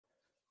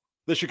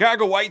The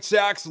Chicago White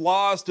Sox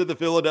lost to the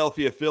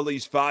Philadelphia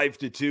Phillies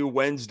 5-2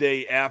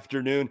 Wednesday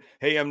afternoon.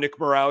 Hey, I'm Nick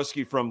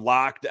Morawski from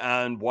Locked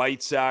on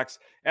White Sox.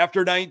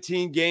 After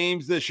 19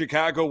 games, the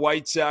Chicago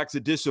White Sox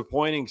a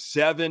disappointing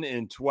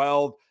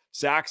 7-12.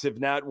 Sox have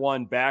not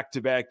won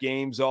back-to-back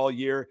games all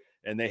year,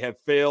 and they have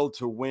failed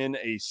to win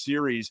a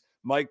series.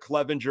 Mike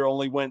Clevenger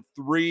only went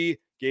 3,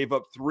 gave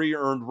up 3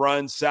 earned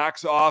runs.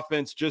 Sox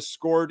offense just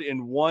scored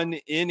in 1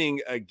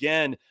 inning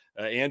again.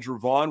 Andrew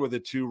Vaughn with a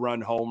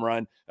 2-run home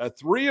run.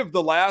 3 of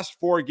the last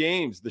 4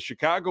 games, the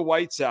Chicago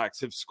White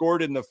Sox have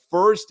scored in the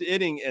first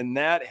inning, and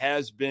that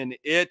has been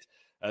it.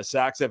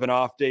 Sox have an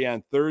off day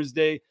on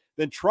Thursday,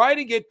 then try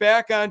to get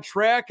back on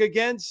track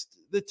against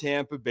the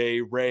Tampa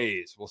Bay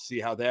Rays. We'll see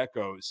how that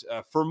goes.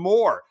 For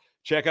more,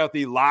 check out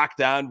the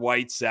Locked On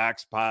White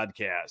Sox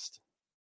podcast.